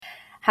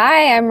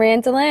Hi, I'm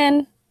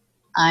Randalyn,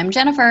 I'm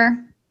Jennifer,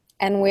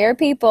 and we're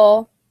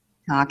people.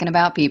 talking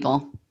about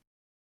people.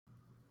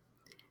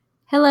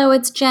 Hello,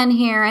 it's Jen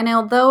here, and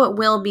although it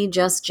will be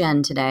just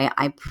Jen today,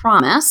 I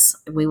promise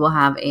we will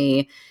have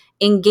a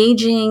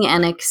engaging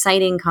and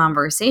exciting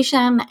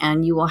conversation,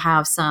 and you will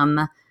have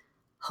some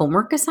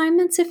homework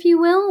assignments, if you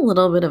will, a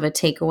little bit of a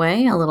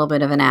takeaway, a little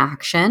bit of an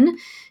action.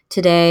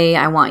 Today,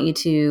 I want you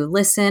to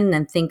listen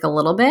and think a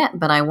little bit,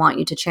 but I want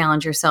you to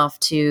challenge yourself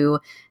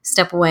to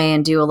step away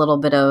and do a little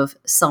bit of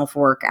self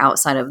work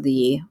outside of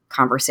the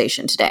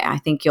conversation today. I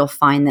think you'll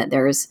find that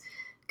there's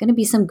going to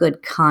be some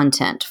good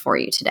content for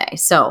you today.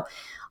 So,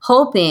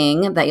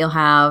 hoping that you'll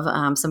have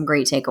some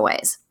great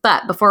takeaways.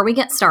 But before we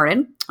get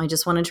started, I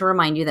just wanted to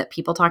remind you that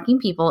People Talking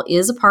People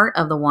is a part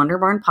of the Wander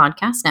Barn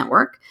Podcast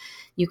Network.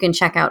 You can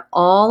check out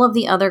all of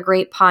the other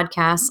great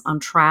podcasts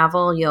on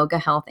travel, yoga,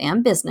 health,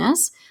 and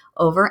business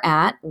over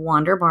at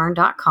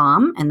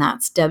wanderbarn.com. And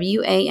that's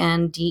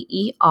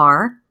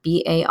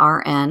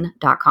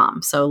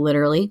WANDERBARN.com. So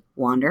literally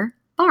Wander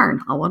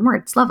Barn, all one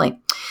word. It's lovely.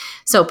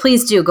 So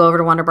please do go over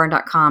to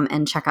wanderbarn.com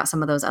and check out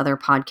some of those other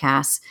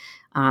podcasts.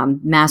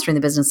 Mastering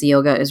the Business of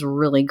Yoga is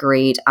really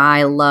great.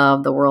 I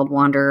love the World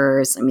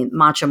Wanderers. I mean,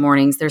 Matcha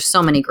Mornings. There's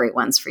so many great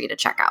ones for you to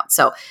check out.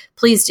 So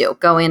please do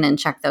go in and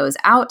check those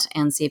out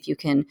and see if you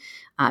can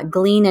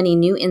glean any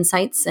new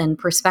insights and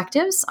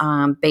perspectives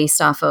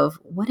based off of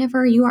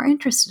whatever you are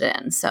interested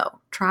in. So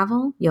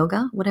travel,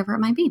 yoga, whatever it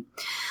might be.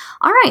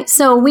 All right.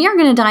 So we are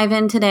going to dive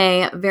in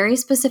today. Very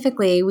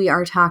specifically, we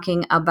are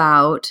talking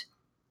about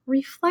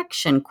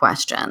reflection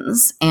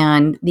questions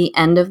and the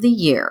end of the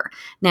year.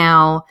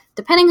 Now,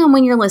 depending on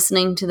when you're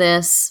listening to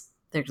this,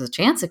 there's a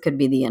chance it could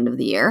be the end of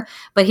the year.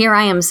 But here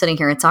I am sitting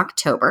here, it's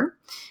October,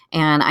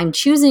 and I'm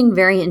choosing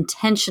very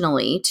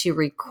intentionally to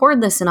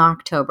record this in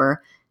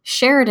October,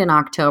 share it in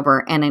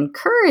October, and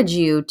encourage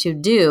you to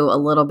do a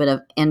little bit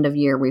of end of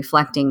year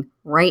reflecting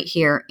right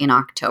here in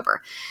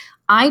October.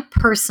 I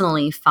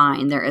personally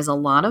find there is a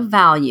lot of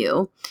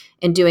value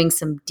in doing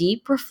some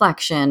deep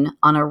reflection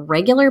on a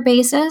regular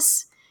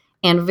basis,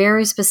 and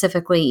very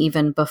specifically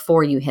even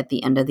before you hit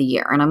the end of the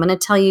year. And I'm going to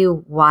tell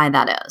you why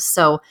that is.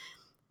 So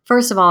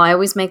first of all, I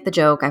always make the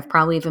joke. I've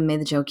probably even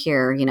made the joke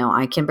here.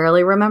 I can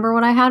barely remember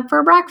what I had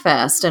for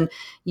breakfast and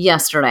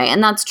yesterday.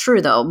 And that's true,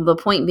 though. The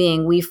point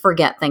being, we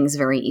forget things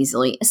very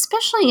easily,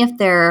 especially if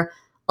they're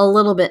a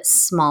little bit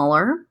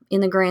smaller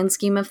in the grand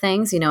scheme of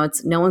things.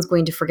 It's no one's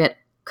going to forget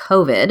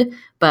COVID,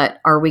 but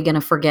are we going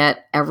to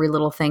forget every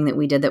little thing that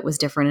we did that was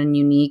different and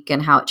unique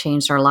and how it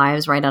changed our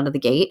lives right out of the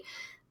gate?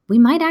 We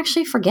might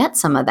actually forget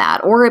some of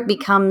that, or it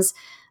becomes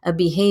a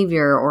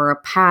behavior or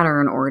a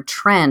pattern or a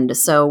trend.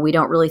 So we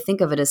don't really think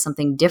of it as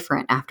something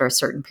different after a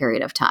certain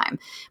period of time.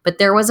 But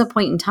there was a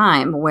point in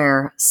time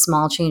where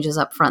small changes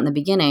up front in the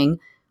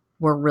beginning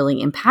were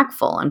really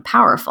impactful and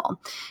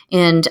powerful.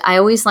 And I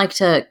always like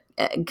to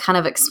kind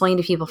of explain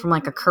to people from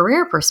like a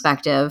career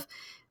perspective,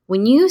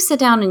 when you sit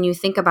down and you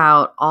think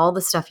about all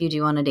the stuff you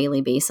do on a daily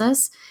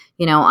basis,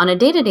 on a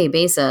day-to-day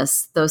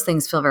basis, those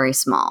things feel very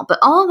small. But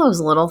all of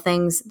those little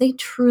things, they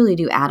truly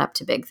do add up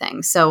to big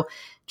things. So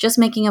just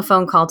making a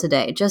phone call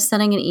today, just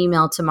sending an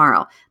email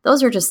tomorrow,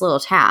 those are just little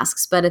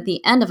tasks. But at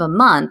the end of a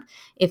month,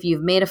 if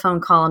you've made a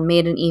phone call and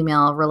made an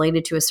email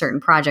related to a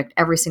certain project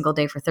every single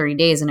day for 30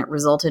 days and it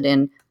resulted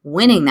in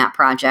winning that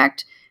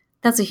project,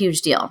 that's a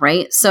huge deal,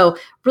 right? So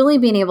really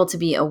being able to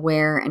be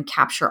aware and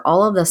capture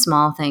all of the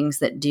small things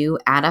that do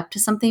add up to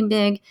something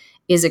big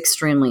is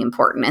extremely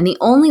important. And the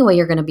only way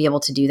you're going to be able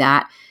to do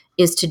that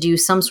is to do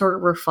some sort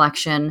of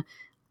reflection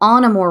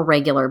on a more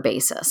regular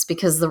basis,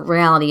 because the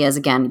reality is,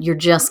 again, you're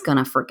just going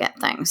to forget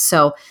things.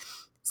 So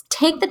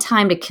take the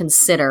time to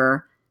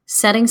consider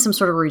setting some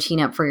sort of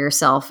routine up for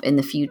yourself in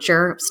the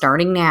future,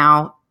 starting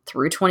now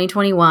through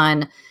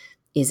 2021.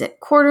 Is it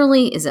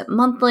quarterly? Is it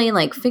monthly?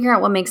 Figure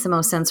out what makes the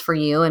most sense for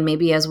you. And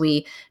maybe as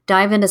we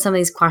dive into some of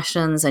these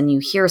questions and you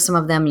hear some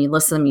of them, you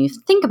listen to them, you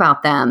think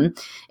about them,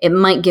 it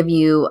might give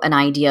you an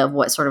idea of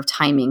what sort of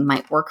timing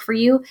might work for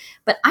you.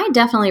 But I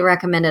definitely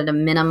recommend at a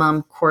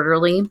minimum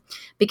quarterly,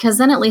 because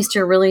then at least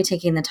you're really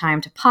taking the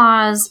time to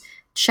pause,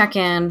 check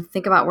in,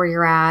 think about where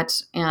you're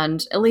at,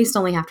 and at least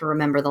only have to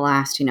remember the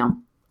last,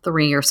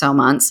 3 or so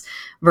months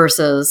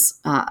versus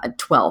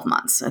 12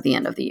 months at the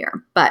end of the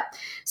year. But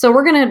so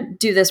we're going to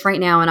do this right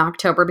now in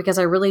October, because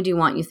I really do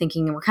want you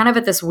thinking, we're kind of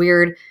at this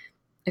weird,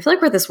 I feel like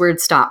we're at this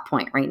weird stop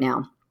point right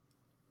now.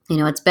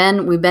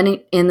 We've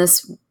been in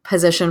this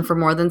position for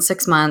more than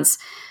 6 months.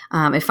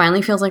 It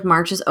finally feels like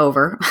March is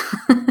over.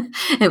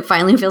 It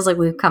finally feels like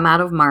we've come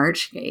out of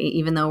March,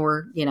 even though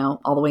we're,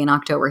 all the way in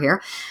October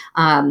here.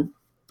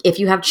 If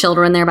you have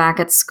children, they're back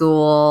at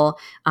school.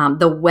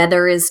 The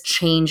weather is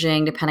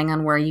changing depending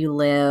on where you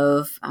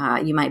live.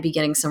 You might be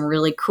getting some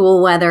really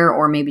cool weather,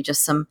 or maybe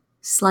just some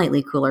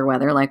slightly cooler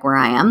weather like where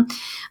I am.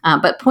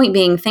 But point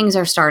being, things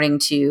are starting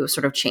to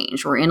sort of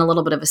change. We're in a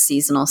little bit of a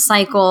seasonal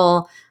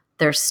cycle.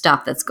 There's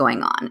stuff that's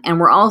going on. And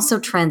we're also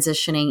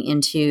transitioning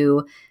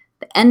into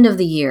the end of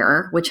the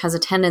year, which has a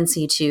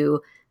tendency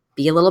to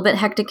be a little bit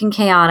hectic and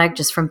chaotic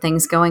just from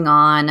things going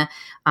on.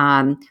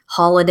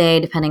 Holiday,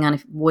 depending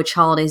on which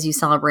holidays you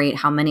celebrate,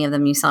 how many of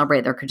them you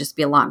celebrate, there could just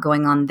be a lot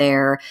going on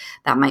there.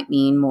 That might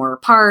mean more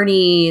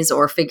parties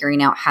or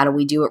figuring out how do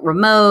we do it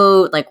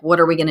remote? Like, what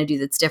are we going to do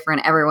that's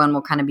different? Everyone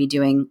will kind of be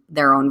doing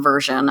their own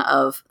version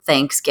of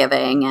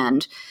Thanksgiving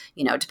and,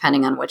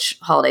 depending on which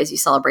holidays you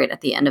celebrate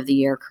at the end of the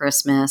year,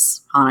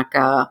 Christmas,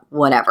 Hanukkah,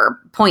 whatever.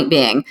 Point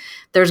being,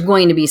 there's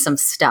going to be some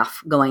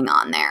stuff going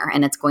on there,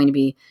 and it's going to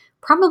be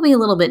probably a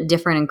little bit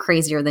different and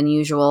crazier than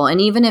usual. And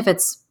even if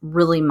it's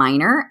really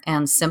minor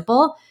and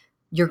simple,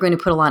 you're going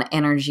to put a lot of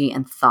energy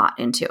and thought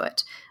into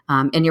it.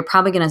 And you're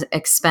probably going to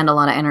expend a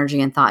lot of energy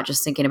and thought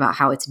just thinking about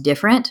how it's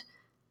different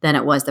than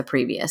it was the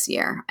previous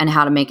year and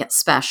how to make it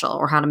special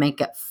or how to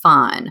make it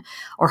fun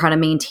or how to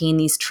maintain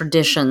these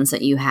traditions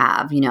that you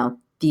have,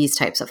 these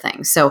types of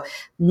things. So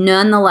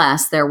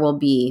nonetheless, there will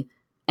be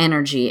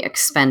energy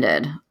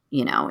expended,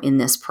 in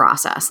this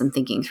process and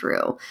thinking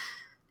through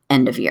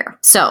end of year.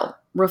 So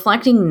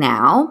reflecting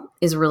now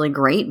is really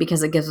great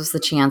because it gives us the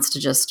chance to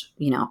just,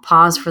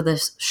 pause for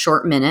this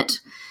short minute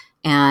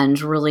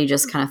and really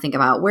just kind of think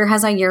about where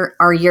has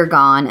our year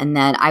gone. And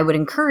then I would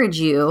encourage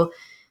you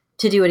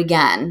to do it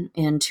again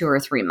in 2 or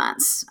 3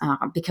 months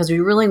because we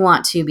really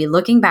want to be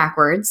looking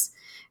backwards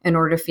in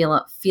order to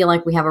feel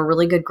like we have a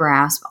really good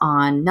grasp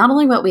on not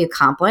only what we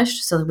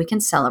accomplished so that we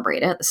can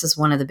celebrate it. This is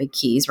one of the big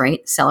keys,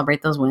 right?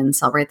 Celebrate those wins,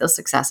 celebrate those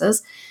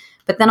successes,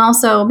 but then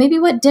also maybe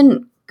what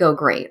didn't go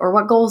great or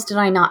what goals did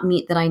I not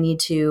meet that I need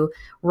to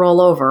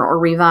roll over or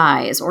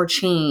revise or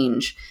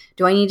change?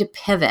 Do I need to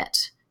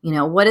pivot?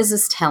 What is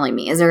this telling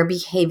me? Is there a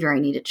behavior I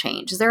need to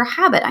change? Is there a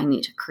habit I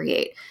need to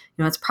create?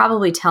 It's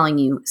probably telling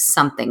you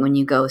something when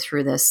you go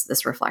through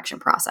this reflection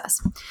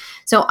process.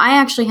 So I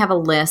actually have a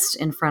list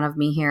in front of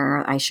me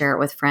here. I share it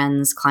with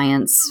friends,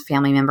 clients,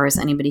 family members,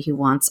 anybody who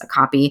wants a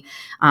copy.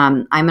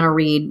 I'm going to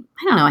read,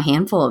 a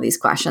handful of these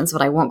questions,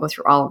 but I won't go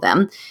through all of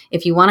them.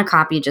 If you want a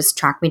copy, just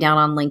track me down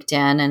on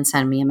LinkedIn and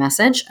send me a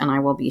message, and I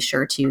will be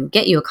sure to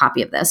get you a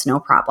copy of this, no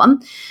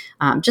problem.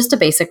 Just a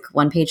basic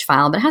one-page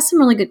file, but it has some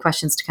really good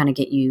questions to kind of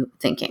get you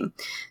thinking.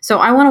 So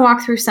I want to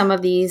walk through some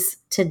of these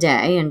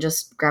today and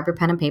just grab your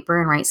pen and paper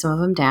and write some of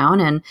them down.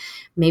 And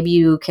maybe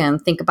you can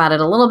think about it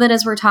a little bit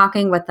as we're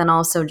talking, but then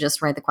also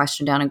just write the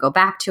question down and go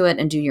back to it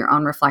and do your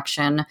own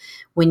reflection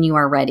when you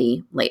are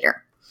ready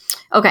later.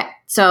 Okay,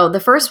 so the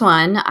first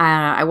one,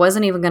 I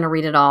wasn't even going to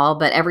read it all,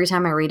 but every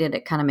time I read it,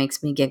 it kind of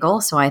makes me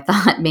giggle. So I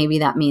thought maybe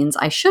that means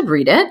I should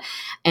read it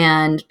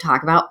and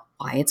talk about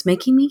why it's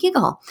making me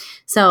giggle.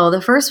 So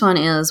the first one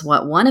is,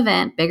 what one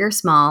event, big or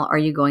small, are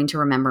you going to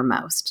remember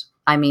most?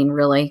 I mean,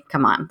 really,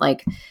 come on.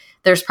 Like,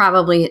 there's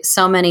probably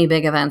so many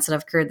big events that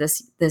have occurred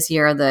this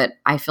year that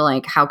I feel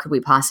like, how could we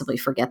possibly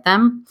forget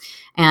them?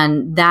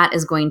 And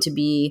those are going to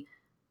be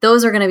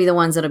the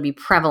ones that'll be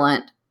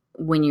prevalent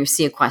when you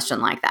see a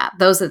question like that.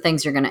 Those are the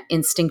things you're going to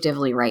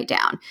instinctively write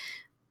down.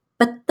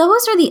 But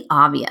those are the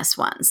obvious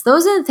ones.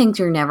 Those are the things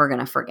you're never going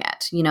to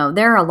forget.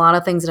 There are a lot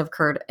of things that have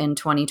occurred in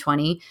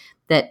 2020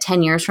 that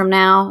 10 years from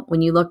now,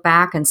 when you look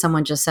back and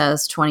someone just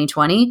says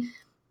 2020,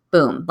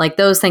 boom, like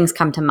those things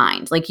come to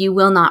mind. Like, you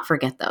will not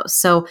forget those.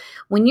 So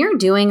when you're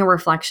doing a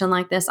reflection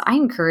like this, I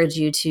encourage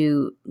you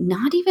to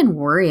not even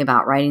worry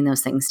about writing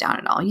those things down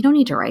at all. You don't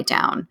need to write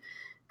down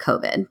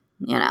COVID.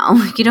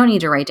 You don't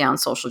need to write down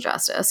social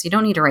justice. You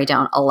don't need to write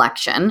down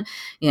election,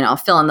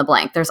 fill in the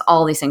blank. There's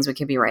all these things we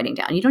could be writing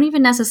down. You don't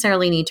even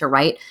necessarily need to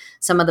write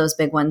some of those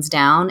big ones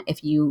down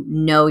if you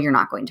know you're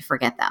not going to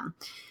forget them.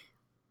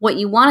 What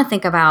you want to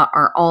think about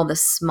are all the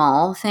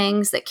small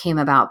things that came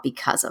about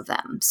because of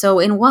them. So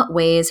in what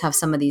ways have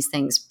some of these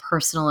things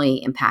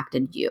personally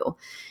impacted you?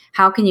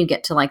 How can you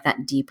get to like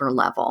that deeper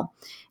level?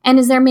 And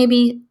is there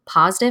maybe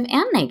positive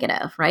and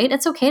negative, right?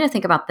 It's okay to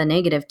think about the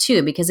negative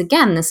too, because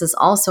again, this is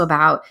also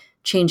about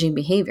changing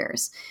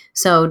behaviors.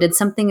 So did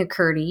something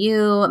occur to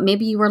you?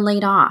 Maybe you were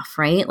laid off,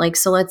 right? Like,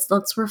 so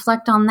let's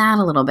reflect on that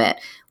a little bit.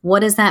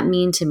 What does that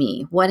mean to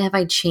me? What have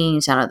I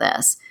changed out of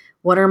this?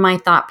 What are my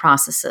thought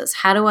processes?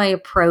 How do I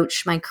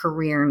approach my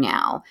career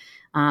now?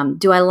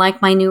 Do I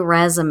like my new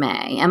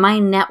resume? Am I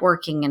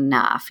networking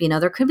enough?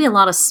 There could be a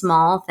lot of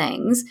small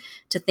things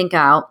to think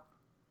out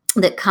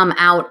that come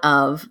out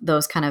of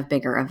those kind of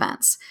bigger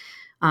events.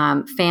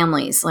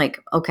 Families, like,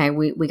 okay,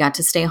 we got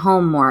to stay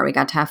home more. We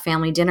got to have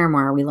family dinner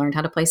more. We learned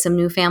how to play some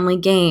new family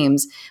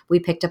games. We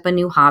picked up a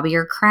new hobby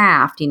or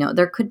craft.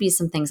 There could be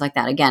some things like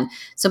that again.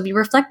 So be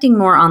reflecting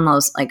more on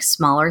those like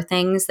smaller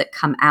things that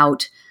come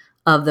out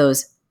of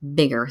those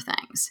bigger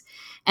things.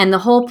 And the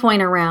whole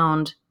point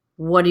around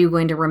what are you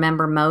going to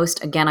remember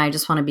most? Again, I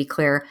just want to be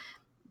clear.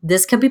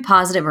 This could be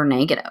positive or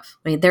negative.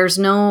 I mean, there's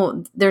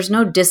no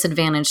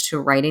disadvantage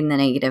to writing the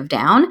negative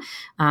down.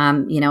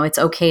 It's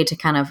okay to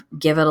kind of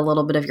give it a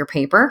little bit of your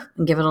paper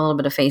and give it a little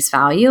bit of face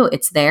value.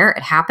 It's there.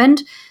 It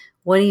happened.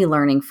 What are you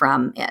learning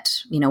from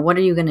it? What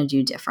are you going to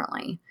do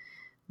differently?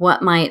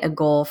 What might a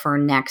goal for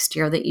next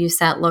year that you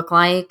set look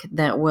like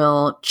that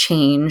will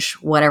change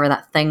whatever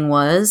that thing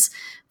was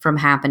from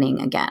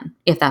happening again,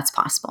 if that's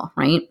possible,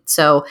 right?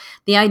 So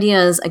the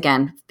idea is,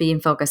 again,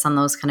 being focused on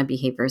those kind of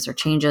behaviors or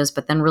changes,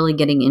 but then really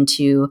getting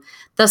into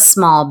the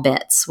small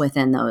bits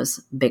within those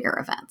bigger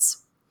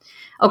events.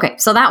 Okay,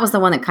 so that was the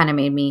one that kind of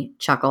made me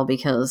chuckle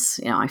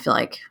because, I feel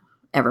like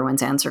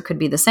everyone's answer could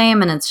be the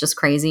same and it's just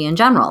crazy in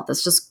general.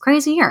 That's just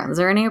crazy here. Is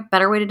there any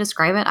better way to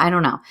describe it? I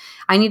don't know.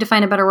 I need to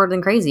find a better word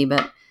than crazy,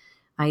 but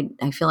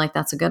I feel like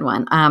that's a good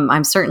one.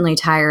 I'm certainly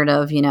tired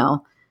of,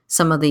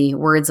 some of the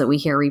words that we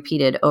hear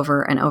repeated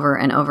over and over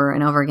and over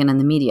and over again in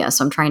the media.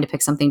 So I'm trying to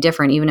pick something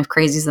different. Even if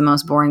crazy is the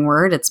most boring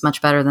word, it's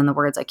much better than the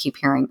words I keep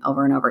hearing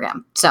over and over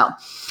again. So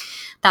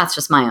that's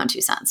just my own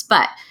 2 cents.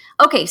 But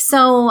okay,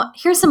 so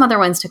here's some other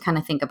ones to kind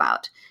of think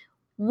about.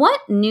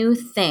 What new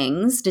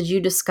things did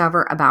you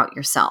discover about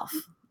yourself?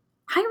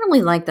 I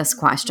really like this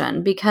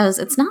question because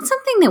it's not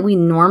something that we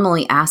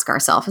normally ask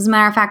ourselves. As a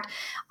matter of fact,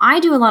 I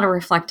do a lot of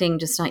reflecting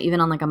just not even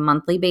on like a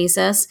monthly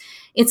basis.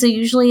 It's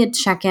usually a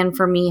check-in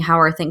for me. How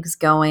are things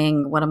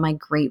going? What am I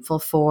grateful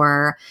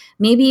for?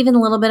 Maybe even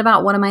a little bit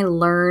about what am I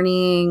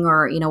learning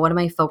or, what am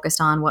I focused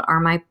on? What are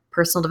my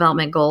personal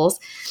development goals?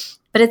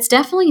 But it's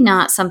definitely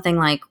not something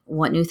like,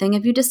 what new thing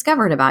have you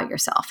discovered about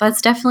yourself?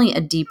 That's definitely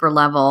a deeper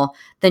level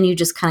than you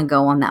just kind of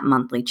go on that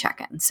monthly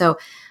check-in. So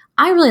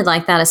I really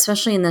like that,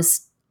 especially in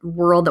this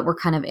world that we're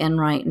kind of in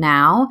right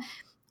now.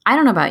 I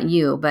don't know about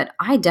you, but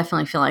I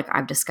definitely feel like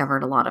I've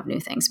discovered a lot of new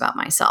things about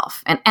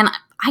myself. And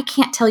I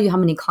can't tell you how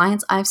many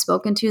clients I've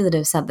spoken to that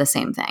have said the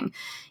same thing,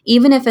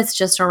 even if it's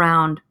just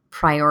around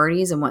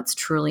priorities and what's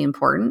truly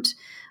important.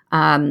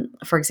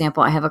 For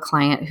example, I have a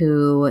client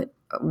who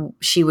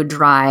she would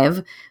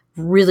drive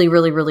really,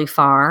 really, really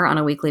far on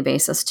a weekly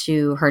basis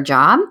to her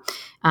job,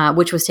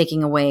 which was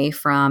taking away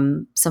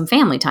from some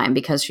family time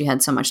because she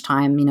had so much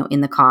time, in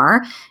the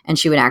car, and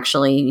she would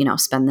actually,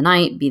 spend the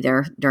night, be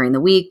there during the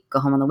week, go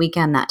home on the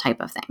weekend, that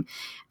type of thing.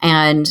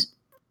 And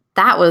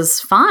that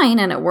was fine.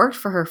 And it worked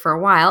for her for a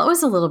while. It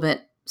was a little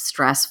bit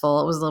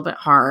stressful. It was a little bit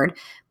hard.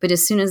 But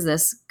as soon as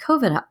this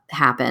COVID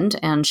happened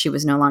and she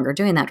was no longer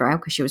doing that drive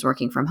because she was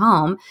working from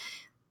home,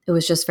 it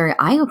was just very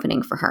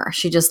eye-opening for her.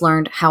 She just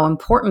learned how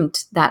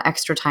important that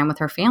extra time with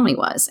her family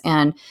was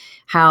and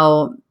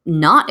how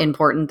not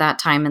important that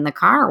time in the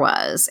car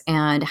was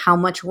and how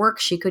much work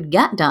she could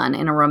get done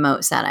in a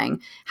remote setting,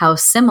 how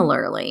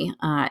similarly,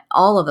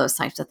 all of those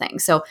types of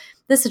things. So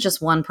this is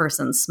just one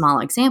person's small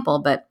example,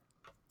 but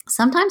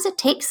sometimes it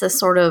takes this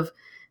sort of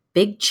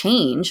big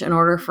change in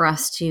order for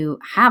us to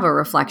have a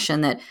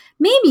reflection that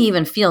maybe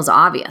even feels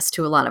obvious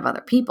to a lot of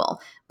other people,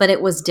 but it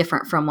was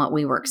different from what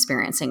we were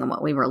experiencing and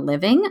what we were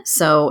living.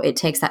 So it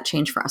takes that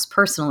change for us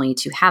personally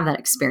to have that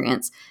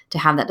experience, to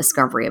have that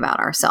discovery about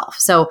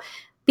ourselves. So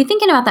be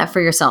thinking about that for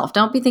yourself.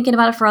 Don't be thinking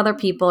about it for other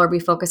people or be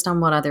focused on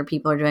what other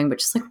people are doing, but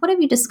just like, what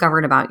have you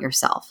discovered about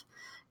yourself?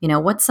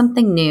 What's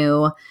something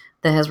new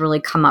that has really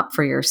come up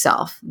for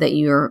yourself that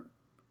you're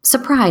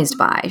surprised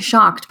by,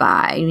 shocked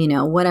by,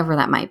 whatever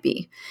that might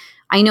be.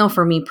 I know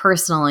for me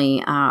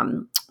personally,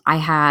 I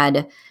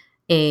had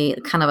a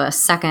kind of a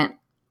second,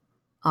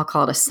 I'll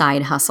call it a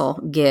side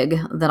hustle gig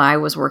that I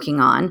was working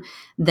on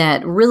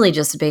that really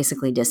just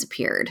basically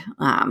disappeared,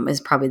 is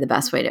probably the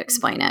best way to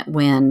explain it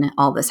when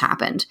all this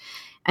happened.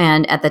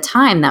 And at the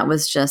time, that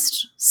was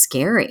just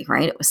scary,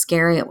 right? It was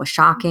scary. It was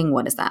shocking.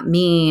 What does that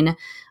mean?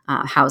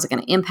 How is it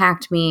going to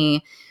impact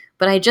me?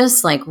 But I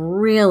just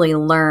really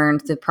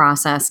learned the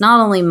process, not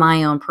only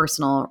my own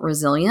personal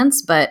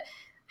resilience, but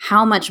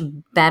how much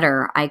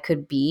better I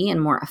could be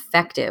and more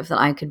effective that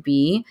I could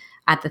be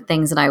at the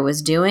things that I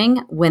was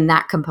doing when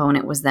that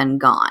component was then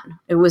gone.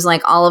 It was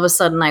like all of a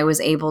sudden I was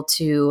able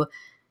to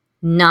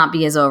not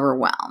be as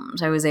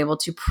overwhelmed. I was able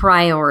to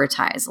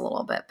prioritize a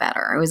little bit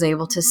better. I was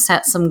able to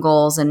set some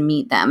goals and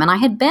meet them. And I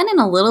had been in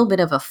a little bit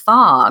of a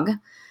fog,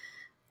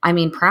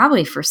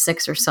 probably for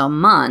 6 or so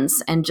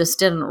months, and just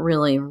didn't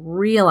really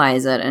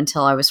realize it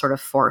until I was sort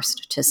of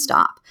forced to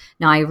stop.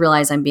 Now I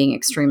realize I'm being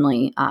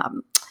extremely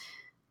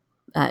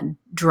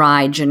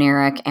dry,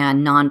 generic,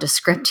 and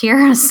nondescript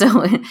here.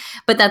 So,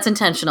 but that's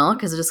intentional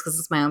because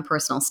it's my own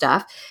personal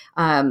stuff.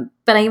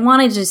 But I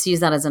want to just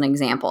use that as an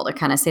example to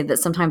kind of say that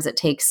sometimes it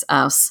takes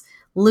us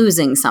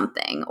losing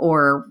something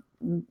or,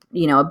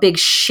 a big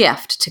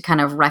shift to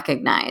kind of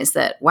recognize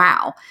that,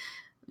 wow,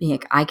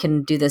 I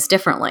can do this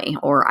differently,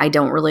 or I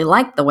don't really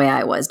like the way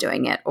I was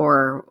doing it,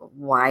 or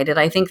why did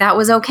I think that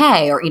was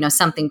okay, or,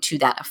 something to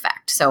that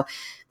effect. So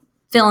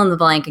fill in the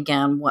blank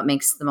again, what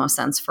makes the most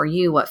sense for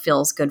you, what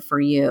feels good for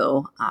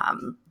you.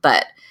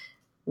 But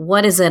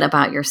what is it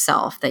about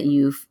yourself that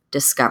you've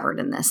discovered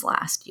in this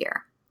last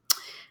year?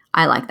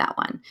 I like that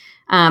one.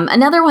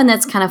 Another one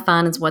that's kind of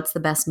fun is what's the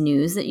best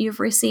news that you've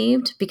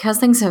received? Because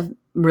things have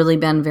really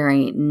been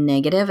very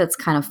negative, it's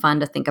kind of fun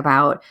to think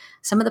about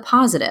some of the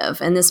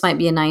positive. And this might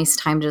be a nice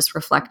time to just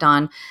reflect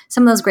on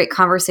some of those great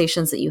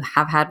conversations that you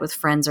have had with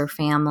friends or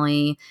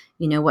family.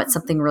 What's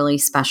something really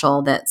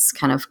special that's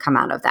kind of come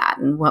out of that?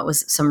 And what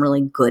was some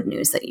really good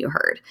news that you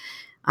heard?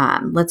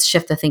 Let's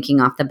shift the thinking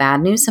off the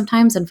bad news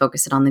sometimes and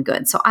focus it on the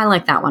good. So I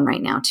like that one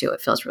right now too. It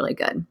feels really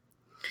good.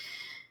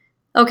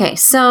 Okay,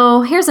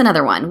 so here's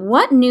another one.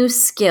 What new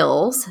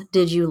skills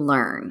did you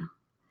learn?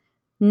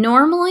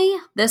 Normally,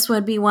 this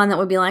would be one that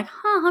would be like,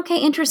 okay,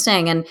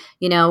 interesting. And,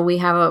 we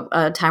have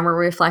a time where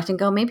we reflect and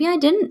go, maybe I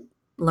didn't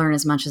learn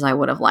as much as I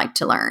would have liked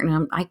to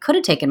learn. I could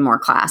have taken more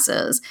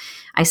classes.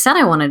 I said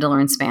I wanted to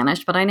learn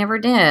Spanish, but I never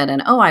did.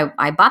 And,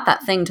 I bought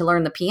that thing to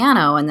learn the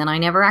piano, and then I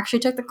never actually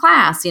took the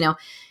class,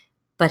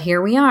 But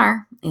here we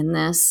are in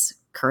this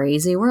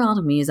crazy world.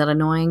 I'm going to use that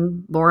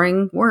annoying,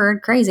 boring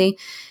word, crazy.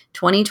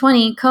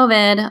 2020,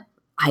 COVID.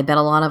 I bet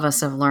a lot of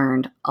us have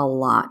learned a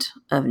lot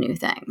of new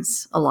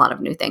things.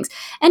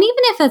 And even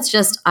if it's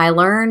just, I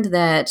learned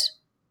that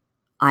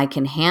I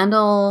can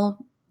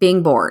handle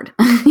being bored.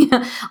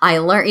 I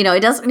learned,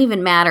 it doesn't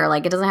even matter.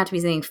 Like, it doesn't have to be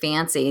something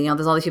fancy.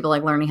 There's all these people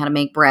like learning how to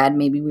make bread.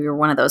 Maybe we were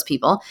one of those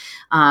people.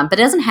 But it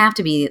doesn't have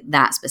to be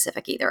that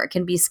specific either. It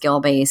can be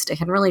skill-based. It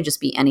can really just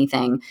be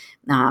anything.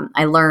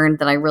 I learned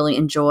that I really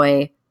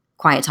enjoy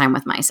quiet time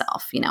with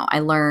myself. I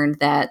learned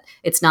that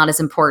it's not as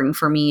important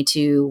for me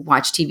to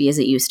watch TV as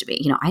it used to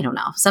be. I don't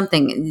know,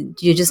 something,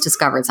 you just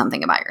discovered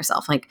something about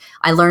yourself. Like,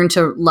 I learned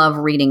to love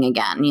reading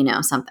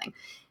again, something,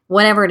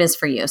 whatever it is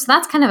for you. So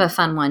that's kind of a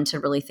fun one to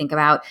really think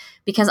about,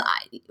 because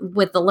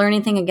with the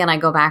learning thing, again, I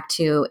go back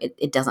to,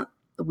 it doesn't,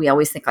 we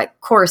always think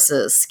like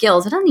courses,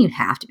 skills, it doesn't even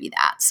have to be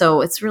that.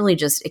 So it's really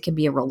just, it can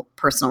be a real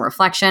personal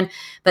reflection.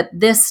 But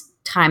this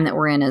time that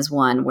we're in is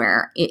one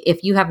where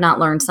if you have not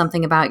learned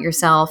something about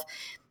yourself,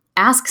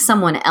 ask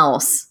someone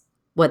else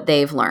what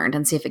they've learned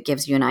and see if it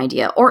gives you an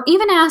idea. Or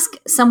even ask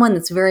someone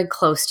that's very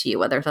close to you,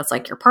 whether that's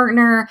like your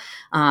partner,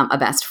 a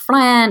best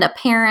friend, a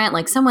parent,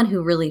 like someone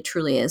who really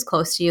truly is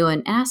close to you,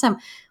 and ask them,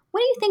 what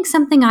do you think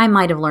something I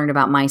might have learned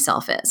about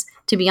myself is?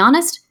 To be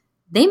honest,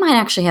 they might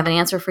actually have an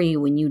answer for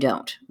you when you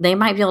don't. They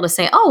might be able to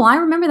say, oh, I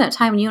remember that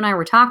time when you and I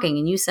were talking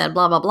and you said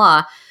blah, blah,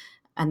 blah.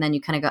 And then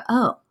you kind of go,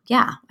 oh,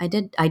 yeah, I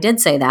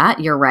did say that.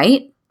 You're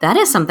right. That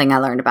is something I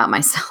learned about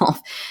myself.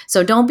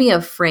 So don't be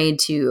afraid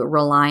to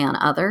rely on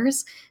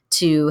others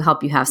to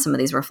help you have some of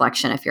these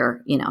reflection if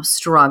you're,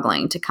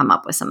 struggling to come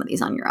up with some of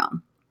these on your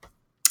own.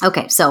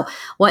 Okay, so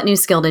what new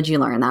skill did you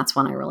learn? That's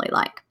one I really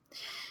like.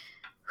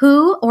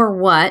 Who or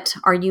what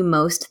are you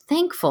most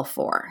thankful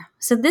for?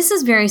 So this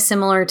is very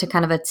similar to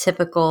kind of a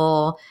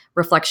typical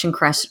reflection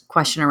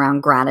question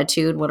around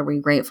gratitude. What are we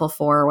grateful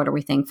for? What are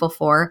we thankful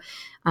for?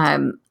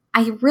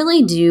 I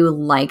really do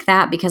like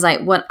that, because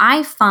what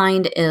I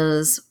find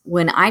is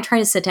when I try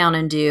to sit down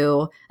and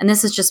do, and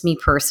this is just me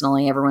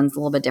personally, everyone's a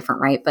little bit different,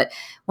 right? But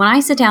when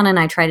I sit down and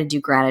I try to do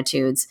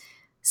gratitudes,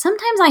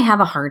 sometimes I have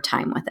a hard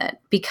time with it,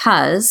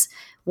 because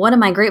what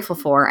am I grateful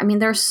for? I mean,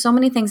 there's so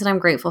many things that I'm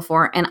grateful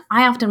for, and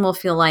I often will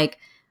feel like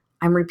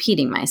I'm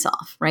repeating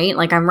myself, right?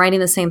 Like I'm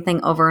writing the same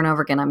thing over and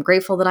over again. I'm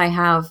grateful that I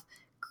have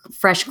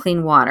fresh,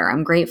 clean water.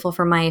 I'm grateful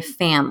for my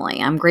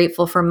family. I'm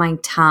grateful for my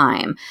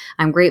time.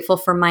 I'm grateful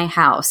for my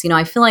house.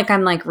 I feel like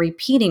I'm like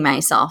repeating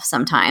myself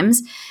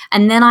sometimes,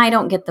 and then I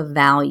don't get the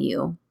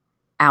value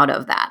out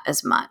of that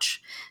as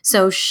much.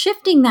 So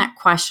shifting that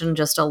question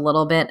just a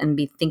little bit and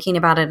be thinking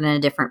about it in a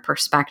different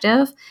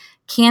perspective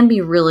can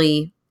be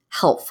really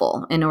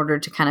helpful in order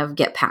to kind of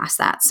get past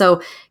that.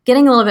 So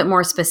getting a little bit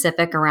more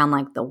specific around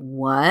like the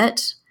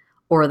what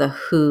or the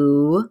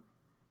who,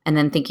 and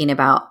then thinking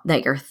about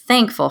that you're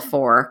thankful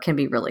for can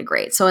be really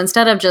great. So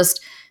instead of just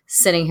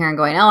sitting here and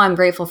going, oh, I'm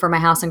grateful for my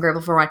house, I'm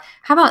grateful for what,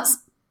 how about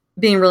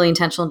being really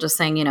intentional, just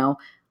saying,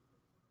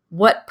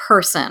 what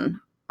person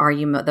are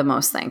you the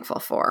most thankful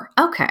for?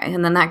 Okay.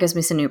 And then that gives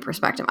me some new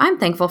perspective. I'm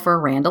thankful for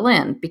Randall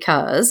Lynn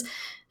because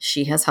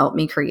she has helped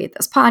me create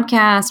this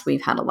podcast.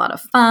 We've had a lot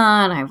of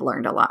fun. I've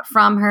learned a lot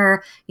from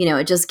her.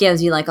 It just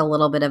gives you like a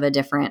little bit of a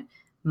different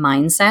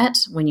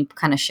mindset when you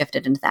kind of shift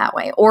it into that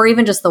way. Or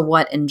even just the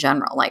what in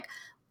general, like,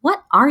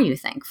 what are you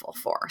thankful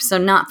for? So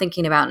not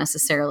thinking about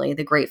necessarily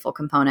the grateful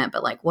component,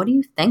 but like, what are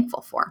you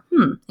thankful for?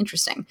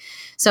 Interesting.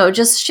 So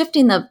just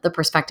shifting the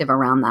perspective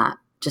around that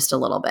just a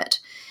little bit.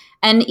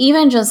 And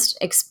even just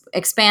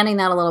expanding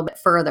that a little bit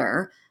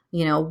further,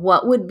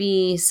 what would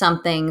be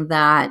something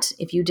that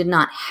if you did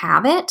not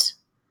have it,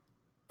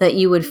 that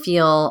you would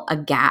feel a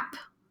gap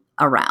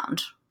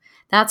around?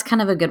 That's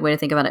kind of a good way to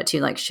think about it too,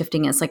 like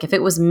shifting. It's like if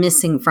it was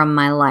missing from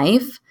my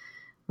life,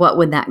 what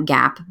would that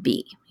gap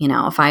be?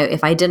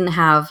 If I didn't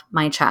have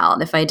my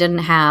child, if I didn't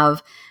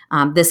have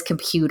this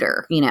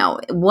computer,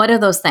 what are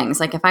those things?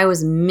 Like if I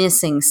was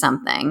missing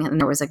something and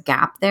there was a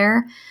gap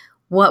there,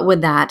 what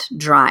would that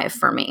drive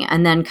for me?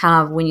 And then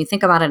kind of when you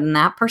think about it in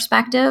that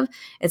perspective,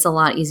 it's a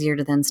lot easier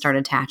to then start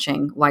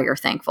attaching why you're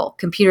thankful.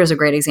 Computer is a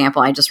great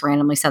example. I just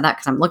randomly said that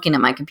because I'm looking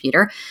at my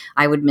computer.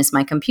 I would miss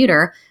my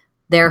computer.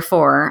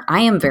 Therefore, I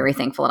am very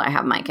thankful that I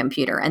have my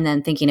computer. And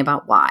then thinking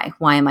about why.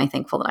 Why am I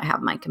thankful that I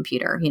have my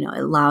computer? It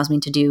allows me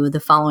to do the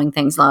following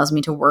things, allows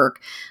me to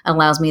work,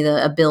 allows me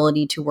the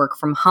ability to work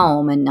from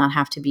home and not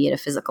have to be at a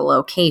physical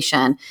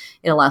location.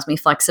 It allows me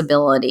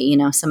flexibility,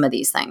 some of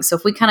these things. So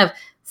if we kind of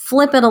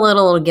flip it a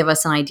little, it'll give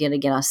us an idea to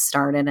get us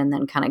started and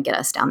then kind of get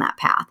us down that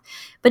path.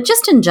 But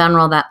just in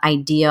general, that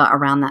idea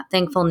around that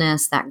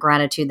thankfulness, that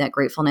gratitude, that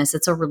gratefulness,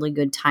 it's a really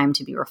good time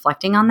to be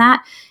reflecting on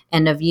that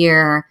end of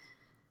year.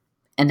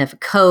 end of a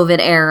COVID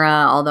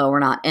era, although we're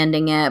not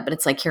ending it, but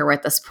it's like here we're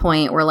at this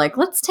point where like,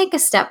 let's take a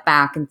step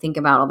back and think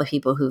about all the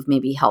people who've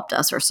maybe helped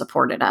us or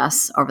supported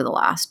us over the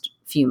last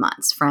few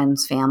months,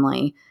 friends,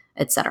 family,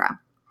 etc.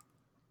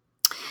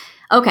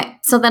 Okay,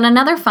 so then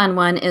another fun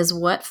one is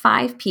what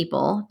 5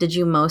 people did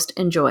you most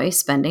enjoy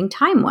spending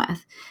time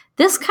with?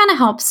 This kind of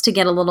helps to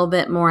get a little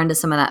bit more into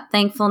some of that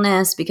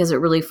thankfulness because it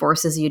really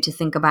forces you to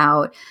think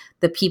about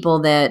the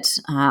people that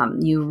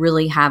you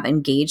really have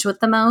engaged with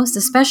the most,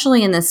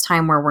 especially in this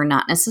time where we're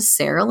not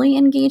necessarily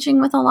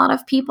engaging with a lot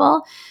of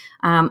people.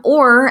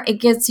 Or it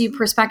gives you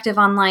perspective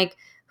on like,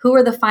 who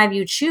are the 5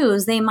 you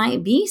choose? They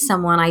might be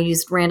someone. I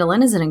used Randall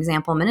Lynn as an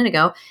example a minute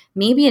ago.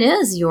 Maybe it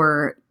is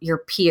your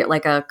peer,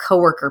 like a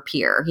coworker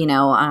peer,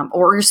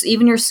 or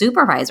even your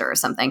supervisor or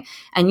something.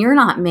 And you're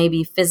not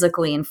maybe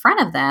physically in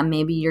front of them.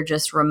 Maybe you're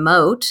just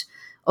remote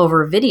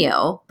over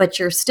video, but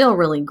you're still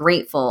really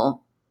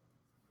grateful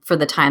for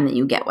the time that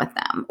you get with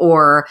them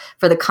or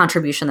for the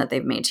contribution that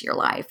they've made to your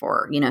life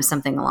or,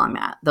 something along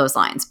those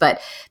lines. But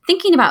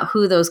thinking about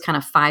who those kind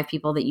of 5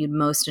 people that you'd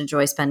most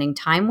enjoy spending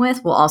time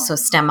with will also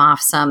stem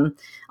off some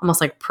almost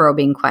like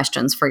probing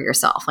questions for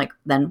yourself. Like,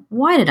 then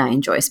why did I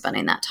enjoy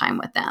spending that time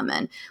with them?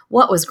 And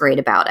what was great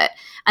about it?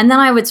 And then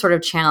I would sort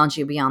of challenge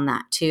you beyond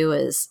that too,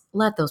 is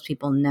let those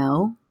people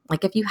know.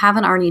 Like if you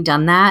haven't already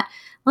done that,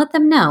 let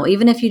them know.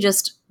 Even if you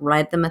just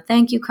write them a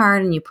thank you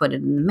card and you put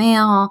it in the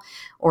mail,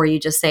 or you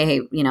just say,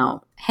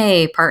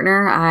 hey,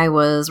 partner, I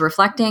was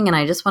reflecting and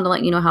I just want to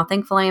let you know how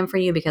thankful I am for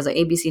you because of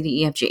A, B, C,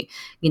 D, E, F, G.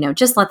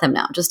 Just let them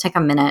know. Just take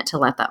a minute to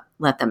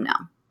let them know.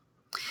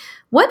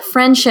 What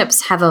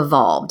friendships have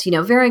evolved?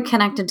 Very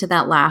connected to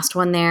that last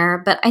one there.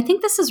 But I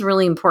think this is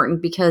really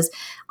important because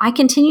I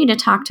continue to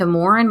talk to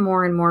more and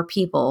more and more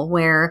people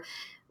where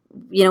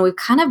we've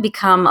kind of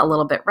become a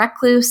little bit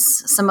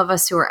recluse. Some of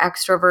us who are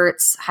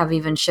extroverts have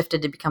even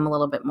shifted to become a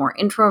little bit more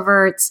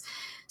introverts.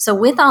 So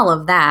with all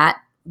of that,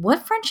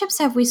 what friendships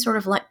have we sort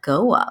of let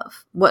go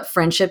of? What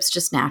friendships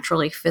just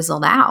naturally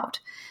fizzled out?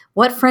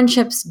 What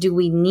friendships do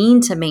we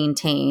need to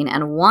maintain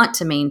and want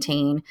to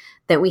maintain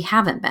that we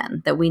haven't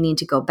been, that we need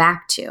to go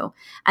back to?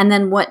 And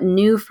then what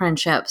new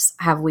friendships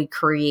have we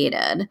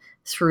created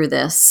through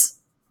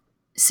this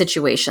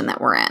situation that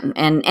we're in?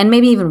 And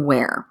maybe even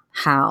where,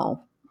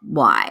 how,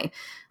 why?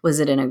 Was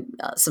it in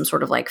some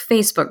sort of like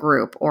Facebook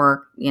group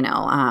or,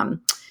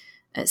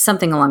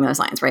 something along those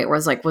lines, right?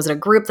 Was it a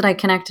group that I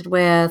connected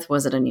with?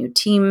 Was it a new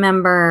team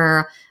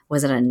member?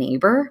 Was it a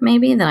neighbor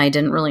maybe that I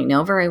didn't really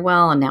know very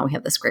well? And now we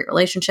have this great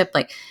relationship.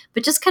 But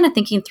just kind of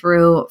thinking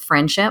through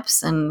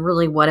friendships and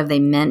really what have they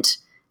meant?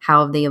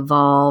 How have they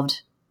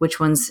evolved? Which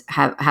ones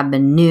have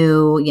been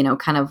new?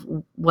 Kind of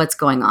what's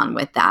going on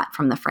with that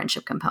from the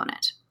friendship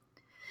component.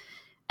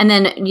 And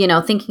then,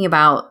 thinking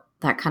about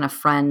that kind of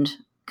friend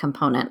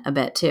component a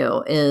bit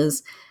too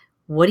is,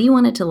 what do you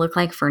want it to look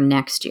like for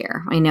next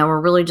year? I know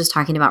we're really just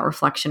talking about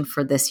reflection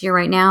for this year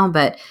right now,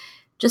 but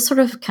just sort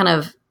of kind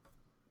of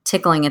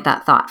tickling at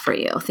that thought for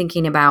you,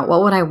 thinking about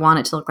what would I want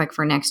it to look like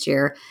for next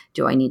year?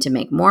 Do I need to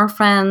make more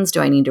friends? Do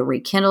I need to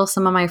rekindle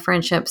some of my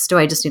friendships? Do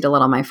I just need to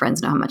let all my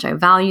friends know how much I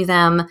value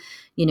them?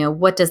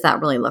 What does that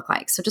really look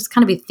like? So just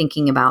kind of be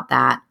thinking about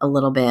that a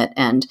little bit,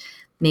 and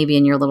maybe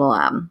in your little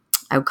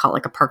I would call it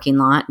like a parking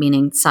lot,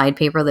 meaning side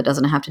paper that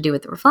doesn't have to do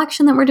with the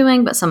reflection that we're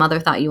doing, but some other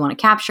thought you want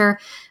to capture,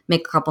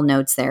 make a couple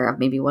notes there of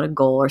maybe what a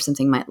goal or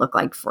something might look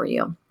like for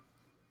you.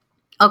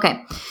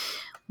 Okay.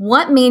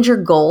 What major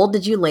goal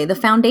did you lay the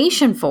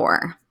foundation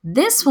for?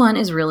 This one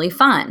is really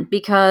fun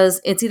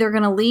because it's either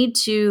going to lead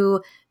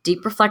to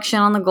deep reflection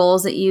on the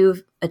goals that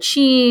you've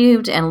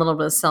achieved and a little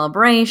bit of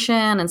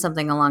celebration and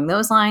something along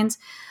those lines.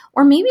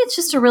 Or maybe it's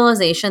just a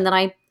realization that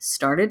I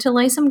started to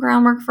lay some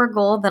groundwork for a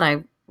goal that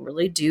I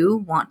really do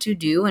want to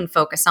do and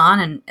focus on,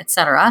 and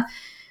etc.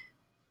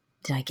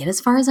 Did I get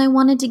as far as I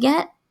wanted to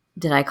get?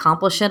 Did I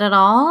accomplish it at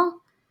all?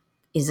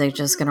 Is it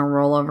just going to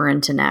roll over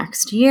into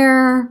next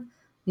year?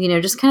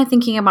 Just kind of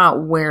thinking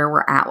about where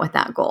we're at with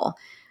that goal.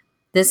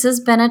 This has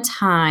been a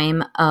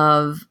time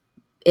of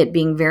it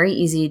being very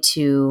easy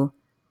to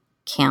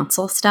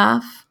cancel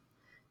stuff,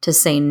 to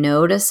say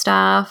no to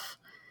stuff,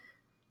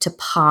 to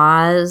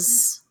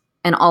pause.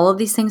 And all of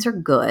these things are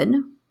good.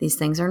 These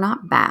things are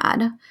not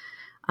bad.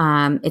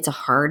 It's a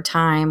hard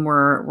time.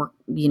 We're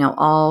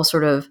all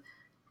sort of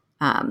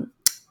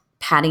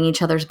patting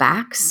each other's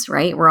backs,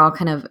 right? We're all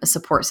kind of a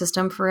support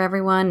system for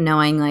everyone,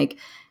 knowing like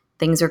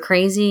things are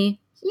crazy.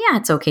 Yeah,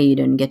 it's okay you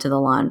didn't get to the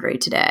laundry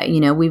today.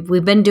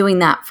 We've been doing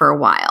that for a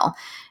while,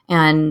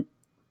 and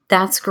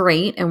that's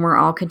great. And we're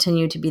all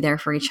continue to be there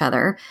for each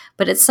other.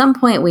 But at some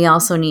point, we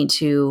also need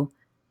to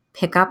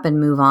pick up and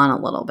move on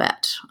a little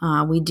bit.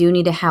 We do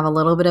need to have a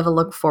little bit of a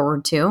look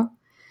forward to.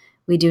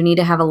 We do need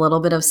to have a little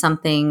bit of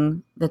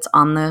something that's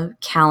on the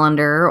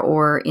calendar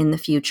or in the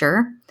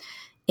future.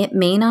 It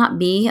may not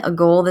be a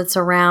goal that's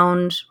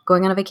around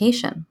going on a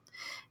vacation.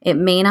 It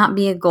may not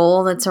be a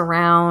goal that's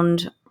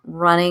around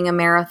running a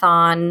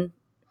marathon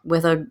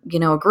with a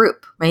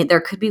group, right?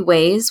 There could be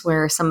ways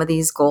where some of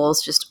these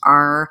goals just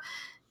are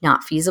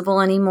not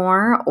feasible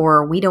anymore,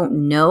 or we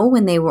don't know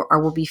when they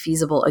will be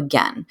feasible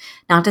again.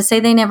 Not to say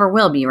they never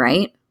will be,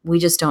 right? We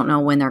just don't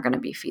know when they're going to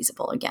be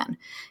feasible again.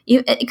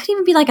 It could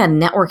even be like a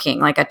networking,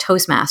 like a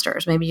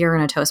Toastmasters. Maybe you're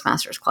in a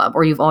Toastmasters club,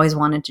 or you've always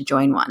wanted to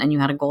join one and you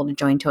had a goal to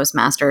join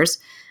Toastmasters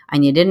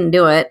and you didn't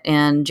do it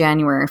in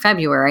January or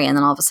February, and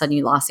then all of a sudden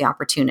you lost the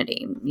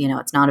opportunity.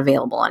 It's not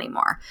available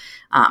anymore.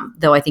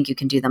 Though I think you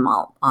can do them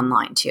all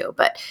online too.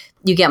 But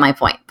you get my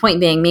point. Point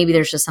being, maybe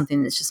there's just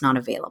something that's just not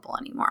available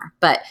anymore.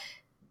 But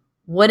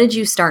what did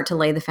you start to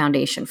lay the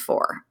foundation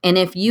for? And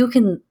if you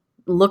can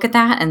look at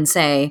that and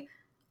say,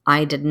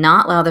 I did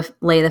not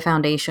lay the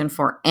foundation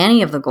for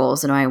any of the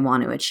goals that I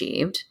want to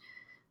achieve,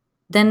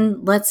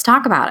 then let's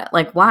talk about it.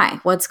 Like, why?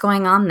 What's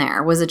going on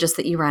there? Was it just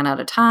that you ran out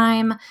of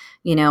time?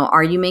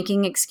 Are you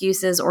making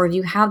excuses, or do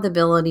you have the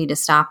ability to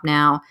stop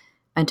now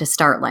and to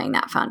start laying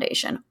that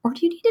foundation? Or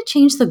do you need to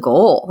change the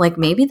goal? Like,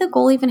 maybe the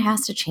goal even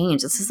has to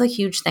change. This is a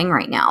huge thing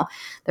right now.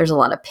 There's a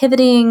lot of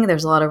pivoting.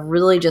 There's a lot of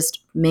really just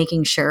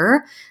making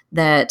sure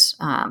that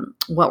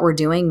what we're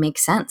doing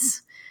makes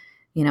sense.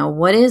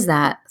 What is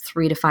that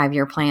 3 to 5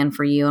 year plan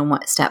for you, and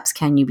what steps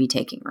can you be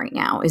taking right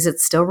now? Is it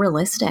still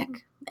realistic?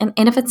 And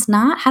if it's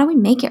not, how do we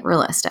make it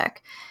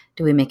realistic?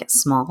 Do we make it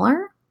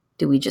smaller?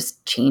 Do we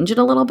just change it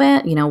a little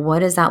bit? What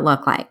does that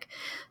look like?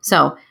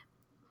 So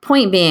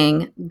point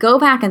being, go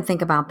back and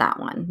think about that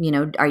one.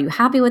 Are you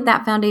happy with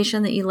that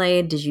foundation that you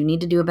laid? Did you need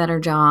to do a better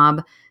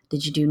job?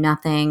 Did you do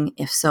nothing?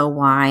 If so,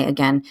 why?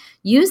 Again,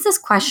 use this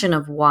question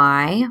of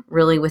why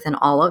really within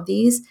all of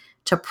these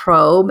to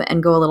probe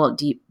and go a little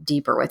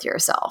deeper with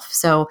yourself.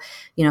 So,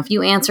 if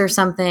you answer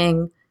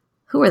something,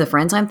 who are the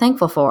friends I'm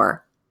thankful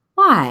for?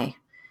 Why?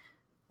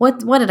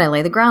 What did I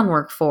lay the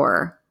groundwork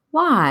for?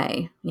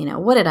 Why?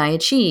 What did I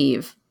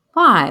achieve?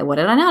 Why? What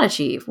did I not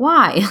achieve?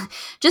 Why?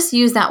 Just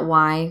use that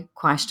why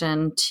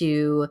question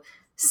to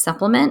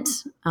supplement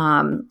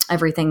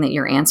everything that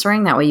you're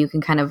answering. That way you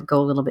can kind of go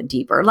a little bit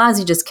deeper. It allows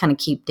you just kind of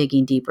keep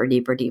digging deeper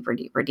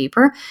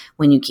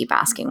when you keep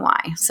asking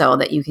why, so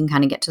that you can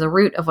kind of get to the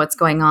root of what's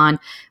going on,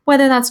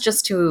 whether that's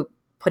just to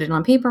put it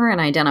on paper and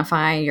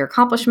identify your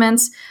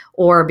accomplishments,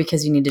 or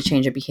because you need to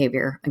change a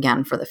behavior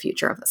again for the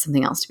future, if that's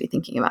something else to be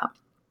thinking about.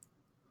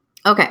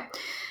 Okay.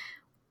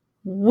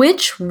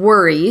 Which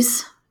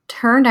worries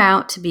turned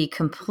out to be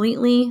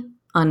completely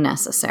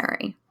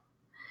unnecessary?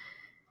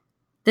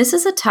 This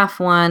is a tough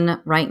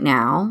one right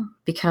now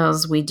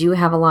because we do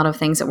have a lot of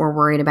things that we're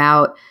worried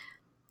about.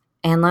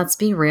 And let's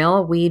be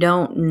real, we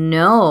don't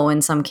know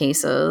in some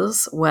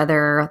cases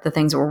whether the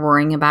things that we're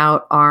worrying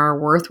about are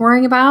worth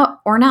worrying about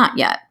or not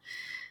yet.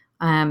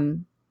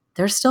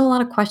 There's still a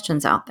lot of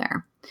questions out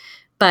there.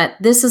 But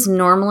this is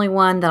normally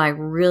one that I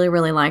really,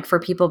 really like for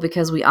people,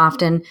 because we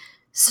often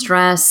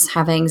stress,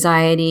 have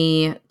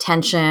anxiety,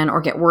 tension, or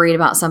get worried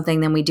about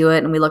something. Then we do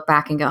it and we look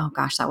back and go, oh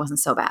gosh, that wasn't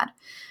so bad.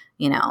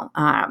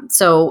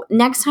 So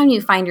next time you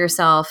find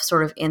yourself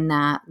sort of in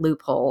that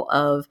loophole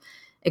of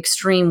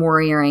extreme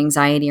worry or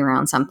anxiety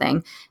around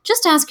something,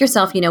 just ask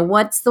yourself,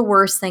 what's the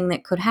worst thing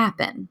that could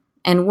happen?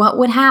 And what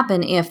would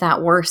happen if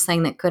that worst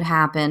thing that could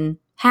happen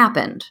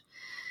happened?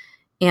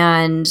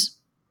 And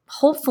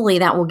hopefully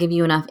that will give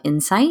you enough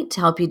insight to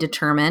help you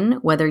determine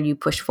whether you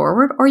push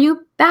forward or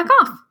you back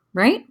off,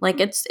 right? Like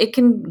it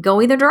can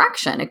go either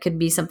direction. It could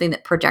be something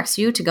that projects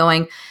you to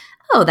going,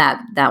 oh,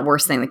 that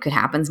worst thing that could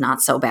happen is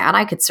not so bad.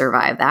 I could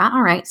survive that.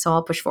 All right, so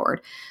I'll push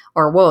forward.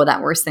 Or, whoa,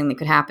 that worst thing that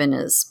could happen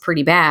is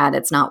pretty bad.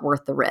 It's not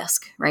worth the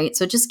risk, right?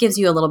 So it just gives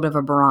you a little bit of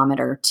a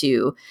barometer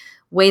to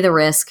weigh the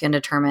risk and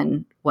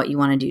determine what you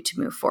want to do to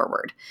move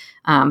forward.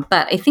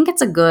 But I think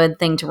it's a good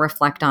thing to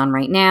reflect on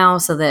right now,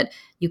 so that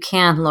you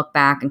can look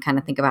back and kind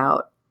of think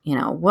about,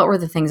 what were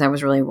the things I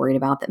was really worried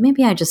about that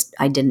maybe I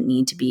didn't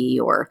need to be,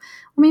 or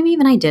maybe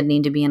even I did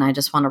need to be. And I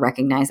just want to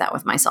recognize that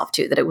with myself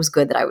too, that it was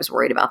good that I was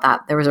worried about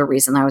that. There was a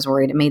reason I was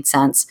worried. It made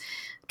sense.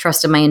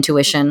 Trusted my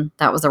intuition.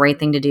 That was the right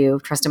thing to do.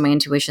 Trusted my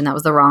intuition. That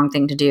was the wrong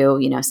thing to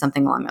do.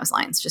 Something along those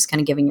lines. Just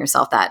kind of giving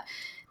yourself that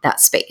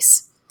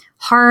space.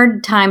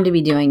 Hard time to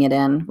be doing it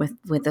in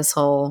with this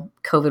whole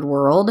COVID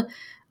world,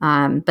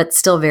 but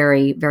still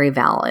very, very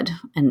valid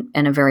and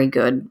a very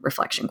good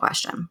reflection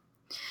question.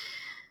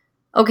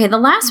 Okay, the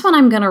last one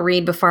I'm going to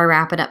read before I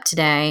wrap it up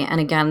today. And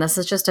again, this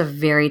is just a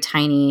very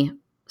tiny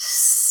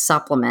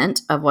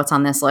supplement of what's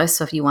on this list.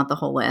 So if you want the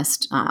whole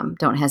list,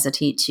 don't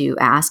hesitate to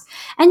ask.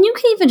 And you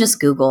can even just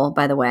Google,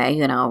 by the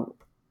way,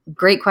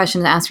 great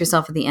question to ask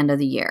yourself at the end of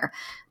the year.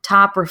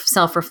 Top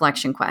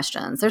self-reflection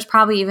questions. There's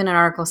probably even an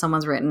article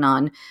someone's written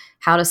on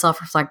how to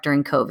self-reflect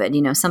during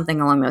COVID,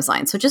 something along those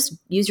lines. So just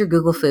use your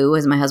Google foo,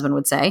 as my husband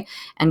would say,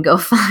 and go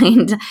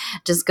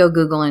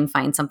Google and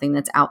find something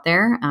that's out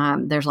there.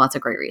 There's lots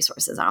of great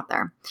resources out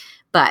there.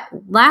 But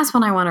last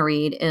one I want to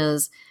read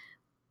is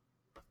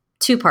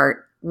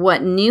two-part.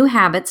 What new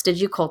habits did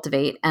you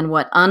cultivate, and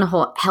what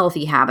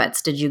unhealthy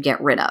habits did you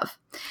get rid of?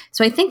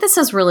 So I think this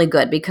is really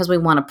good, because we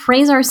want to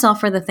praise ourselves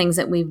for the things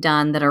that we've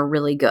done that are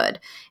really good.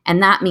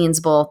 And that means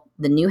both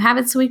the new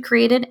habits we've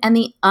created and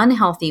the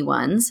unhealthy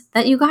ones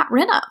that you got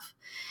rid of.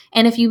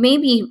 And if you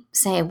maybe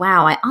say,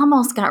 wow, I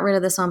almost got rid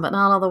of this one, but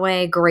not all the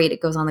way, great.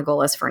 It goes on the goal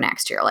list for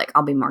next year. Like,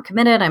 I'll be more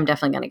committed. I'm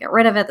definitely going to get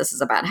rid of it. This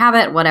is a bad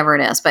habit, whatever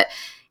it is. But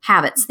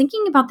habits,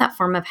 thinking about that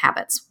form of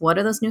habits. What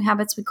are those new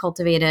habits we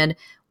cultivated?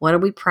 What are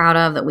we proud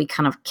of that we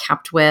kind of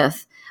kept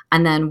with?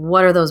 And then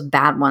what are those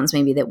bad ones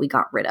maybe that we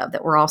got rid of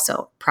that we're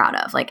also proud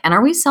of? Like, and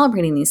are we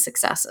celebrating these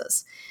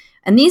successes?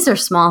 And these are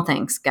small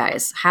things,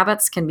 guys.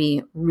 Habits can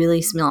be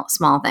really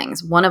small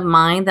things. One of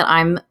mine that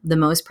I'm the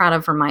most proud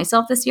of for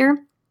myself this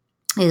year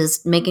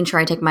is making sure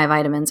I take my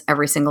vitamins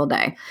every single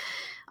day.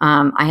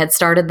 I had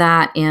started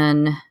that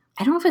in,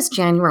 I don't know if it's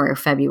January or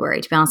February.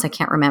 To be honest, I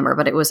can't remember,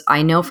 but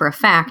I know for a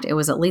fact it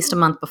was at least a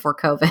month before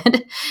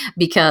COVID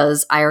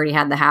because I already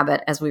had the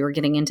habit as we were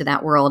getting into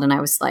that world. And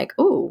I was like,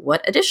 oh,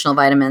 what additional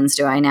vitamins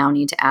do I now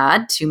need to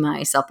add to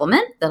my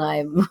supplement that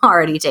I'm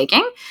already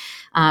taking?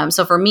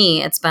 So for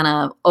me, it's been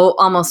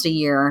almost a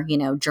year,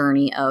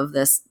 journey of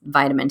this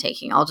vitamin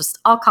taking.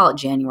 I'll call it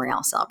January.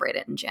 I'll celebrate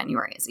it in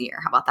January as a year.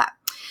 How about that?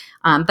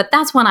 But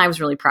that's one I was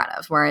really proud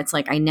of, where it's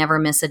like I never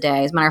miss a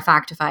day. As a matter of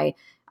fact, if I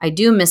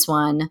do miss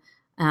one,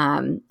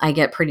 I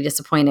get pretty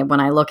disappointed when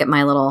I look at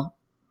my little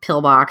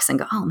pill box and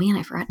go, oh man,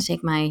 I forgot to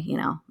take my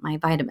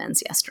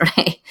vitamins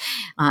yesterday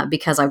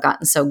because I've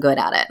gotten so good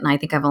at it. And I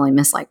think I've only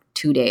missed like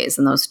 2 days.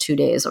 And those 2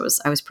 days,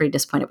 I was pretty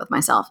disappointed with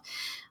myself.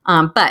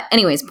 But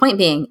anyways, point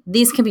being,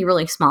 these can be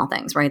really small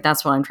things, right?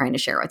 That's what I'm trying to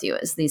share with you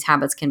is these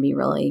habits can be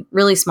really,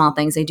 really small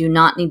things. They do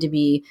not need to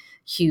be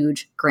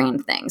huge,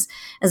 grand things.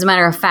 As a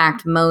matter of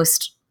fact,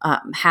 most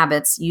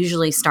habits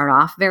usually start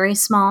off very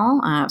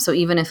small. So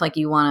even if like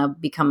you want to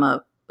become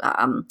a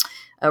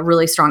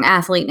really strong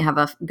athlete and have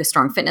a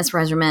strong fitness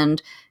regimen,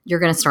 you're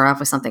going to start off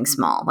with something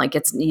small. Like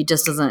it's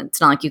not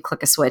like you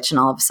click a switch and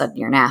all of a sudden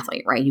you're an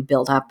athlete, right? You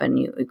build up and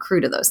you accrue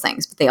to those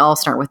things, but they all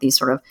start with these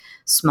sort of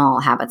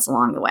small habits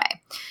along the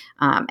way.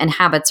 And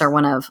habits are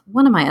one of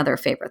my other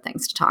favorite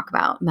things to talk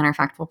about. Matter of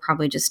fact, we'll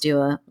probably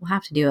we'll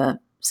have to do a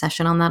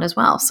session on that as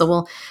well.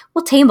 So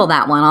we'll table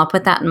that one. I'll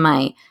put that in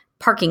my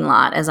parking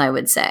lot, as I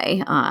would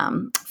say,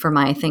 for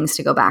my things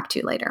to go back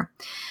to later.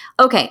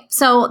 Okay,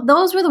 so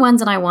those were the ones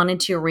that I wanted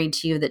to read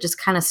to you that just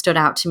kind of stood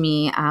out to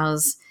me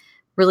as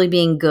really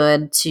being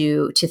good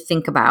to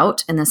think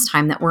about in this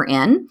time that we're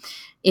in.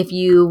 If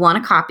you want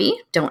a copy,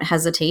 don't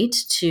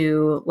hesitate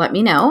to let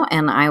me know,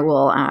 and I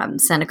will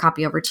send a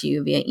copy over to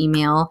you via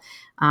email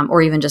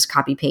or even just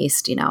copy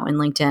paste, in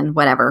LinkedIn,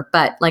 whatever.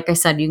 But like I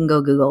said, you can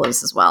go Google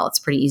this as well. It's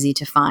pretty easy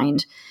to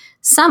find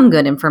some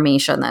good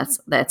information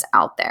that's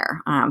out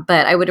there.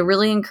 But I would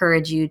really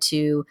encourage you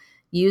to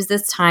use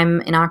this time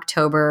in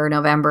October,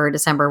 November,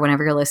 December,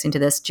 whenever you're listening to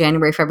this,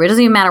 January, February, it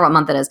doesn't even matter what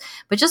month it is,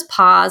 but just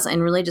pause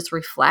and really just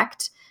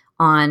reflect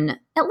on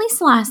at least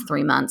the last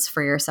 3 months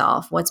for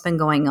yourself, what's been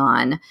going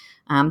on.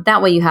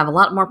 That way you have a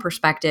lot more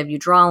perspective. You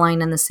draw a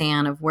line in the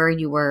sand of where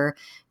you were.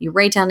 You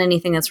write down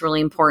anything that's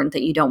really important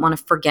that you don't want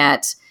to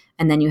forget.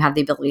 And then you have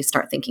the ability to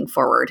start thinking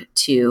forward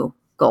to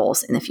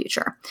goals in the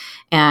future.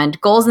 And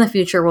goals in the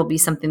future will be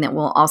something that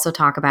we'll also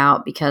talk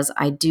about because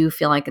I do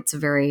feel like it's a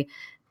very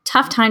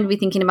tough time to be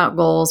thinking about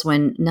goals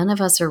when none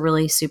of us are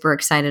really super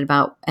excited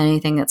about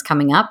anything that's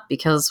coming up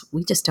because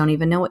we just don't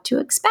even know what to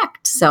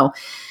expect. So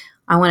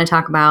I want to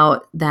talk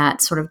about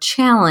that sort of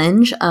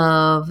challenge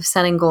of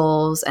setting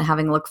goals and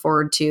having to look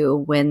forward to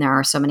when there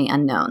are so many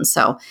unknowns.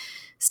 So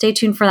stay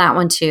tuned for that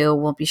one too.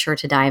 We'll be sure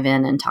to dive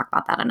in and talk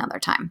about that another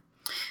time.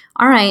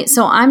 All right,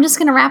 so I'm just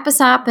going to wrap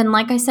us up. And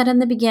like I said in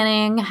the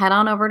beginning, head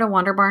on over to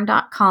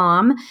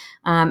wonderbarn.com.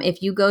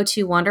 If you go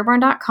to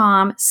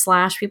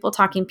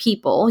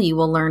wonderbarn.com/peopletalkingpeople, you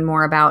will learn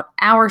more about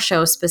our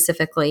show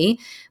specifically.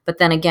 But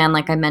then again,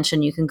 like I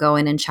mentioned, you can go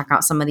in and check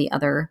out some of the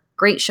other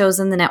great shows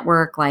in the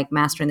network, like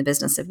Mastering the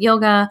Business of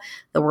Yoga,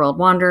 The World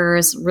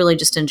Wanderers. Really,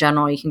 just in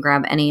general, you can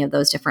grab any of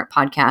those different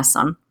podcasts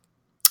on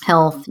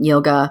health,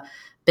 yoga,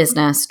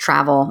 business,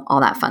 travel, all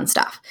that fun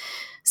stuff.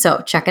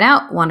 So check it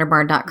out,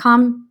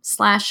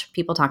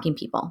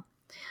 wonderbarn.com/peopletalkingpeople.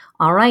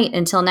 All right,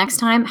 until next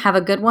time, have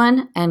a good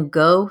one and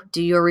go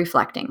do your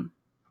reflecting.